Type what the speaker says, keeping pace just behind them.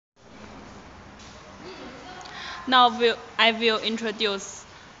Now I will introduce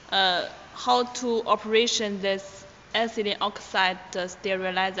how to operation this ethylene oxide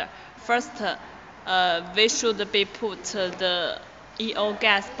sterilizer. First, we should be put the EO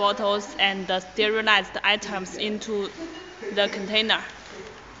gas bottles and the sterilized items into the container.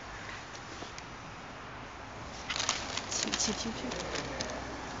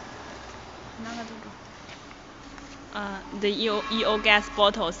 The EO gas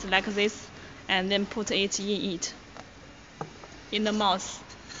bottles like this, and then put it in the mouth.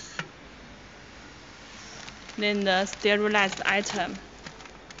 Then the sterilized item.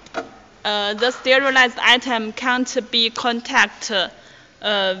 The sterilized item can't be contact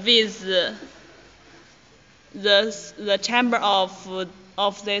with the chamber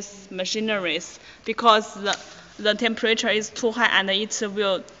of these machineries because the temperature is too high and it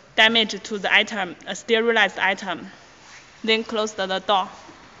will damage to the item, a sterilized item. Then close the door.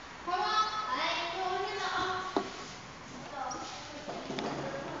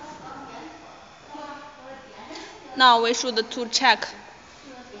 Now we should to check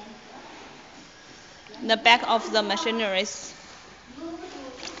the back of the machineries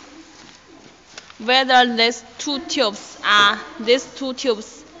whether these two tubes are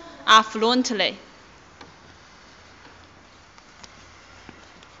fluently.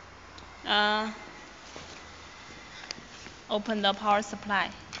 Open the power supply.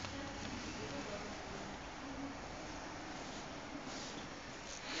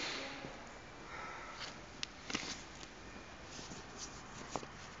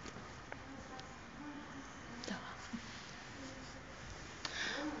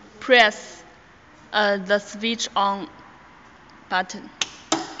 Press the switch on button.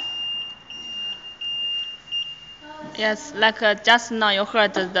 Yes, like just now you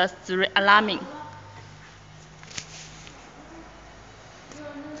heard the 3 alarming.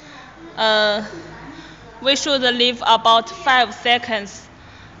 We should leave about 5 seconds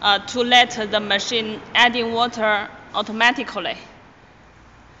to let the machine adding water automatically.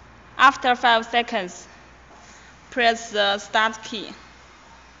 After 5 seconds, press the start key.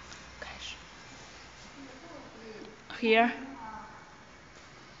 Here,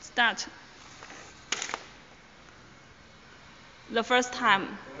 start. The first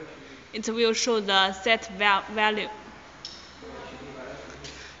time, it will show the set value.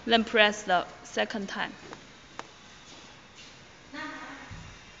 Then press the second time.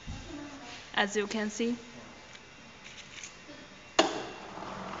 As you can see,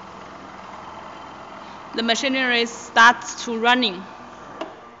 the machinery starts to running.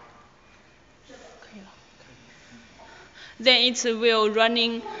 Then it will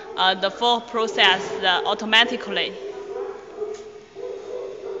running the full process automatically.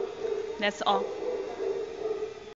 That's all.